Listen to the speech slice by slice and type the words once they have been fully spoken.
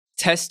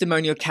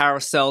Testimonial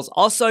carousels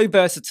are so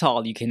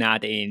versatile. You can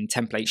add in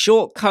template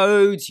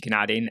shortcodes, you can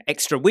add in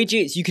extra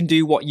widgets, you can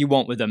do what you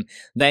want with them.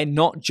 They're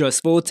not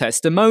just for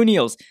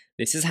testimonials.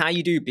 This is how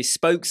you do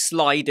bespoke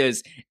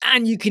sliders,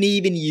 and you can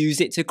even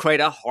use it to create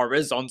a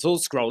horizontal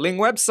scrolling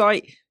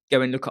website. Go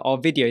and look at our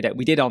video that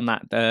we did on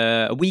that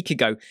a week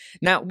ago.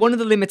 Now, one of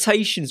the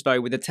limitations, though,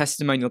 with a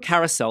testimonial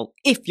carousel,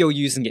 if you're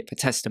using it for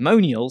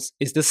testimonials,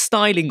 is the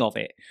styling of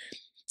it.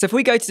 So if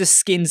we go to the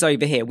skins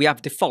over here, we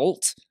have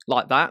default,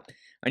 like that,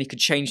 and you could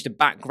change the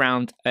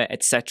background,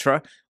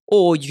 etc.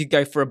 Or you could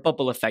go for a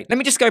bubble effect. Let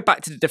me just go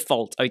back to the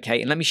default, okay,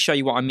 and let me show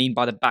you what I mean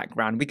by the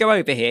background. We go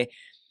over here,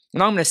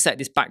 and I'm going to set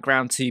this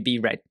background to be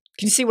red.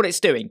 Can you see what it's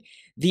doing?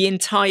 The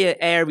entire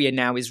area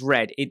now is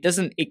red.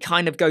 It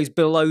kind of goes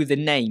below the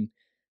name.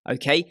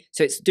 Okay,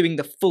 so it's doing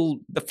the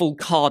full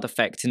card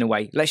effect in a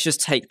way. Let's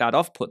just take that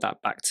off, put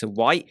that back to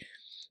white.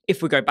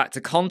 If we go back to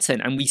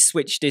content and we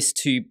switch this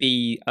to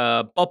be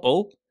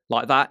bubble,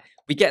 like that,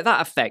 we get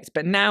that effect.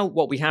 But now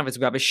what we have is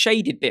we have a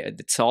shaded bit at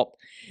the top,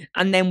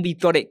 and then we've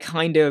got it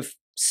kind of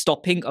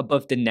stopping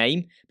above the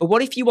name. But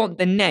what if you want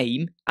the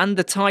name and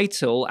the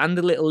title and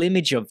the little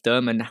image of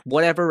them and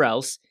whatever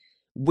else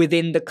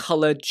within the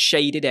colored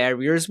shaded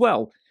area as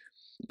well?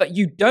 But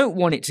you don't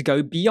want it to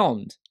go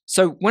beyond.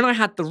 So when I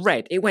had the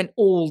red, it went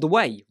all the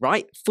way,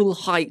 right? Full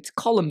height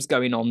columns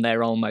going on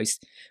there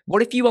almost.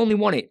 What if you only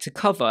want it to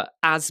cover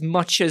as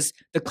much as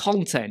the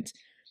content?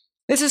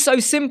 This is so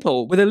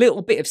simple with a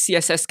little bit of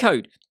CSS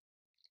code.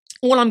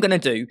 All I'm going to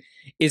do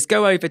is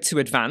go over to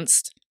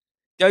Advanced,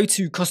 go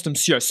to Custom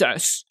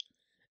CSS,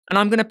 and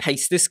I'm going to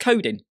paste this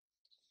code in.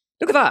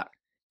 Look at that.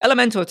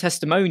 Elementor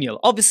Testimonial.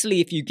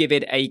 Obviously, if you give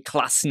it a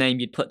class name,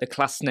 you'd put the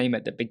class name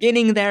at the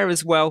beginning there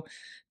as well.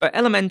 But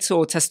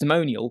Elementor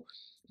Testimonial,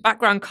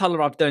 background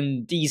color, I've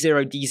done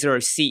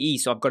D0CE,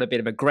 so I've got a bit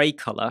of a grey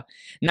color.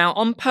 Now,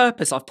 on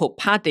purpose, I've put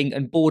padding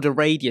and border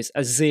radius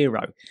as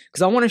 0,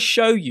 because I want to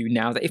show you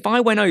now that if I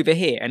went over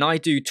here and I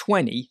do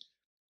 20,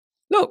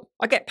 look,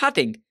 I get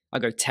padding. I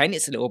go 10,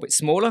 it's a little bit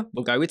smaller,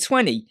 we'll go with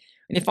 20.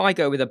 And if I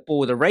go with a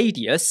border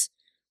radius,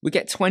 we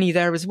get 20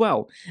 there as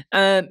well.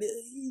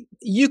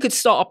 You could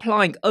start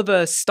applying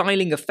other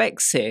styling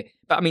effects here,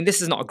 but I mean,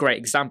 this is not a great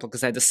example because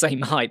they're the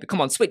same height, but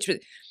come on, switch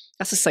with.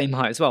 That's the same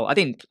height as well. I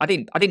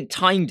didn't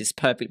time this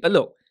perfectly, but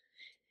look,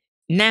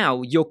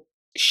 now you're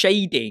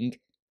shading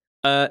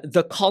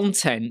the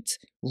content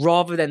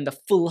rather than the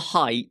full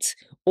height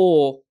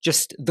or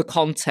just the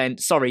content.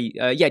 Sorry,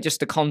 just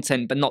the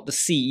content, but not the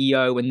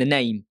CEO and the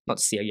name, not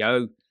the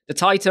CEO, the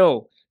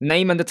title,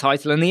 name and the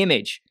title and the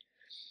image.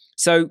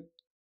 So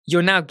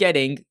you're now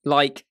getting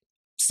like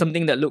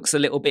something that looks a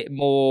little bit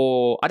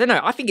more, I don't know,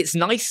 I think it's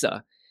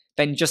nicer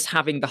than just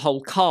having the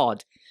whole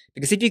card.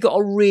 Because if you've got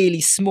a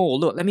really small,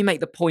 look, let me make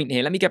the point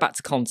here. Let me go back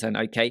to content,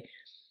 okay?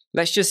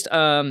 Let's just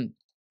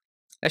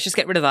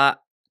get rid of that.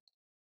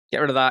 Get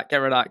rid of that, get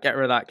rid of that, get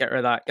rid of that, get rid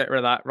of that, get rid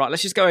of that. Right,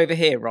 let's just go over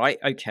here, right?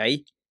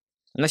 Okay.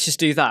 And let's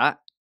just do that.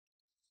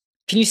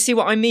 Can you see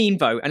what I mean,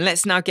 though? And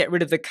let's now get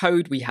rid of the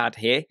code we had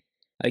here,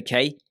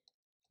 okay?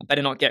 I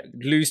better not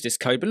lose this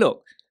code, but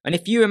look. And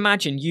if you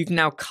imagine you've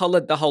now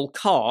colored the whole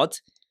card,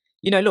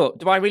 you know, look,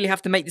 do I really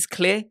have to make this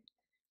clear?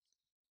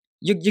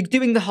 You're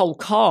doing the whole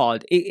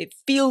card. It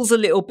feels a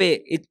little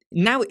bit,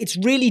 now it's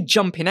really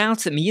jumping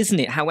out at me, isn't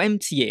it? How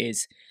empty it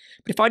is.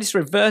 But if I just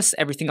reverse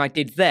everything I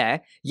did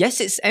there,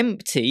 yes, it's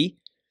empty,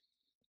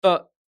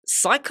 but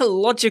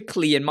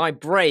psychologically in my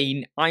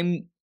brain,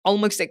 I'm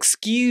almost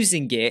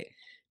excusing it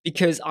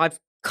because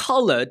I've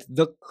colored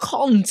the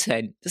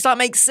content. Does that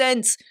make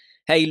sense?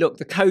 Hey, look,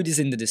 the code is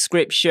in the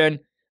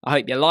description. I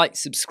hope you like,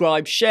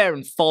 subscribe, share,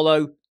 and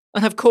follow.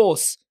 And of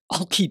course,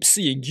 I'll keep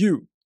seeing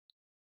you.